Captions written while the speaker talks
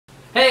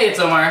Hey, it's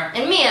Omar.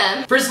 And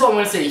Mia. First of all, I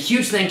want to say a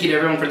huge thank you to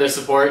everyone for their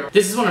support.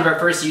 This is one of our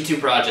first YouTube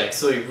projects,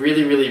 so we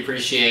really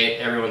appreciate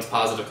everyone's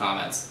positive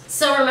comments.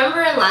 So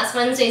remember in last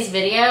Wednesday's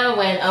video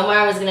when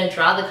Omar was going to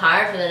draw the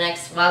card for the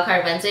next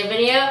Wildcard Wednesday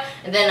video,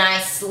 and then I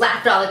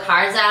slapped all the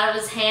cards out of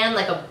his hand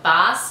like a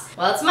boss?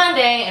 Well, it's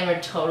Monday, and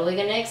we're totally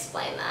going to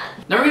explain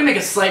that. Now we're going to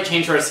make a slight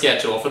change to our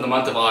schedule for the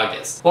month of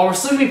August. While we're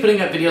still going to be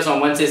putting up videos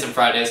on Wednesdays and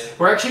Fridays,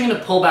 we're actually going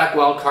to pull back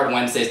Wildcard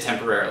Wednesdays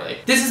temporarily.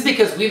 This is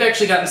because we've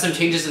actually gotten some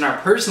changes in our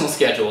personal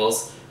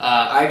schedules.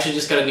 I actually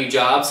just got a new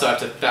job, so I have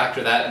to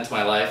factor that into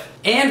my life.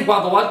 And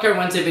while the Wildcard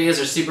Wednesday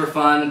videos are super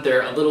fun,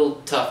 they're a little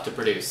tough to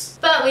produce.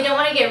 But we don't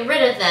want to get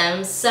rid of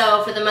them,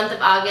 so for the month of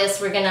August,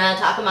 we're going to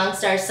talk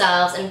amongst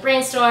ourselves and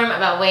brainstorm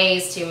about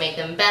ways to make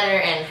them better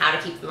and how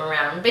to keep them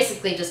around.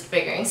 Basically just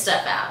figuring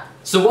stuff out.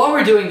 So while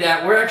we're doing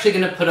that, we're actually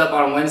going to put up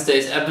on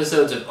Wednesdays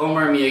episodes of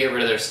Omar and Mia Get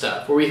Rid of Their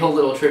Stuff, where we hold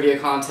little trivia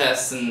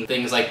contests and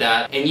things like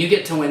that, and you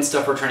get to win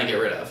stuff we're trying to get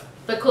rid of.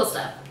 But cool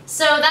stuff.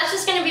 So that's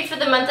just going to be for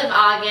the month of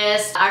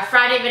August. Our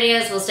Friday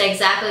videos will stay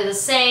exactly the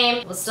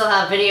same. We'll still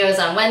have videos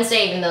on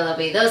Wednesday, even though there'll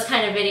be those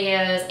kind of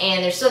videos,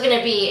 and there's still going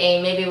to be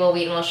a Maybe We'll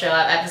Weed and We'll Show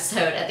Up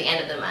episode at the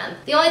end of the month.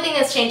 The only thing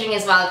that's changing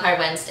is Wildcard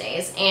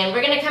Wednesdays, and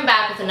we're going to come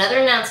back with another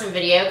announcement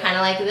video, kind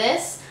of like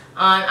this,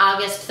 on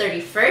August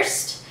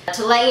 31st.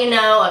 To let you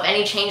know of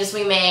any changes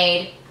we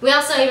made. We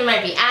also even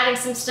might be adding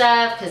some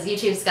stuff because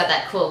YouTube's got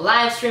that cool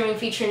live streaming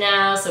feature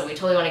now, so we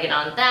totally want to get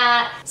on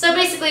that. So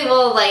basically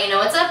we'll let you know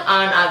what's up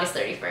on August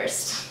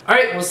 31st.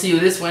 Alright, we'll see you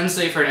this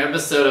Wednesday for an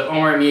episode of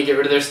Omar and Mia Get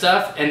Rid of Their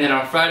Stuff, and then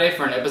on Friday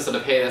for an episode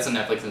of Hey, That's a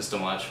Netflix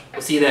Instant Watch.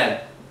 We'll see you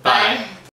then. Bye. Bye.